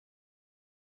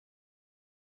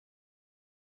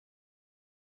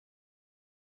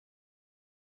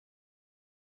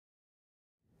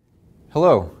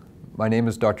Hello, my name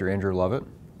is Dr. Andrew Lovett.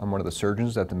 I'm one of the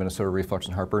surgeons at the Minnesota Reflux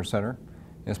and Heartburn Center,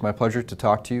 and it's my pleasure to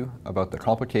talk to you about the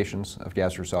complications of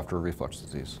gastroesophageal reflux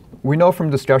disease. We know from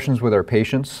discussions with our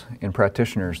patients and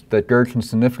practitioners that GERD can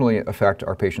significantly affect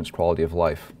our patients' quality of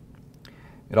life.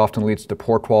 It often leads to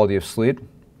poor quality of sleep,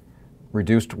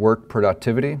 reduced work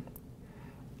productivity,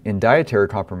 and dietary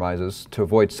compromises to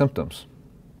avoid symptoms.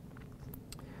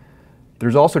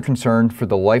 There's also concern for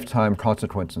the lifetime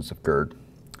consequences of GERD,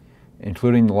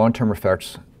 including the long-term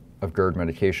effects of GERD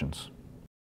medications.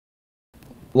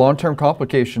 Long-term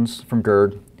complications from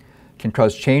GERD can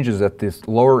cause changes at the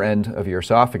lower end of your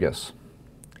esophagus.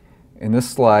 In this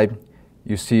slide,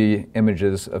 you see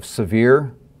images of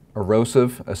severe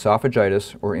erosive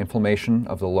esophagitis or inflammation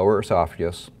of the lower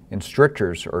esophagus and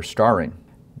strictures or scarring.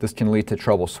 This can lead to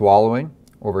trouble swallowing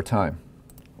over time.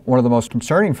 One of the most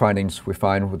concerning findings we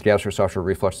find with gastroesophageal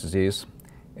reflux disease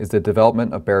is the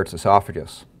development of Barrett's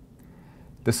esophagus.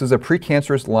 This is a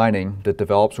precancerous lining that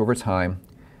develops over time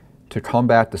to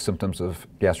combat the symptoms of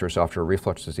gastroesophageal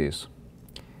reflux disease.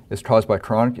 It's caused by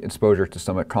chronic exposure to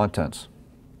stomach contents.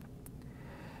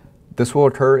 This will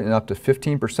occur in up to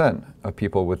 15% of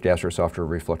people with gastroesophageal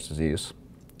reflux disease,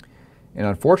 and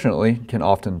unfortunately can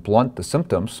often blunt the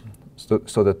symptoms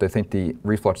so that they think the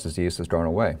reflux disease has gone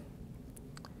away.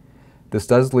 This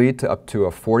does lead to up to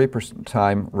a 40%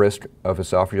 time risk of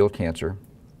esophageal cancer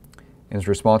and is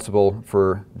responsible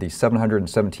for the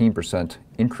 717%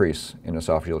 increase in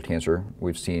esophageal cancer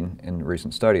we've seen in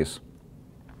recent studies.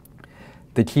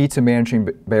 The key to managing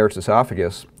Barrett's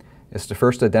esophagus is to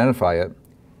first identify it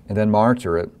and then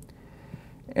monitor it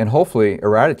and hopefully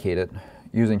eradicate it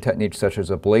using techniques such as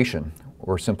ablation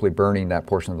or simply burning that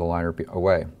portion of the liner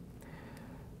away.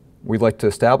 We'd like to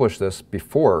establish this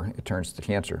before it turns to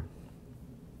cancer.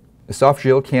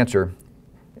 Esophageal cancer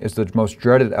is the most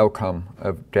dreaded outcome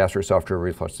of gastroesophageal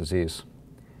reflux disease.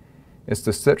 It's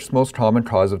the sixth most common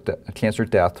cause of cancer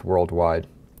death worldwide,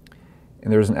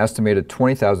 and there's an estimated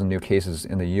 20,000 new cases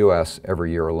in the U.S.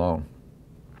 every year alone.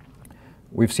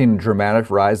 We've seen a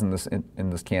dramatic rise in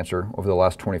this cancer over the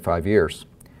last 25 years,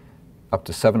 up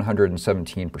to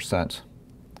 717%.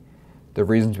 The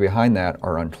reasons behind that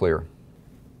are unclear.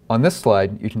 On this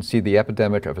slide, you can see the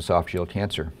epidemic of esophageal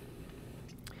cancer.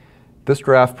 This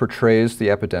graph portrays the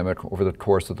epidemic over the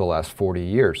course of the last 40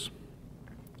 years.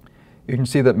 You can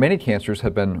see that many cancers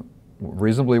have been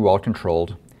reasonably well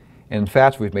controlled, and in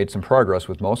fact, we've made some progress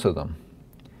with most of them.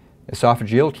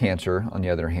 Esophageal cancer, on the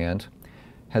other hand,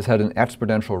 has had an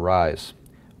exponential rise,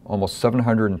 almost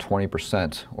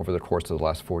 720% over the course of the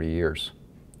last 40 years.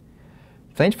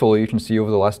 Thankfully, you can see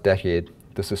over the last decade,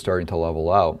 this is starting to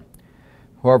level out.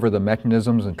 However, the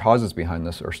mechanisms and causes behind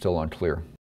this are still unclear.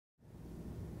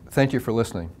 Thank you for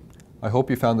listening. I hope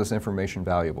you found this information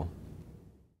valuable.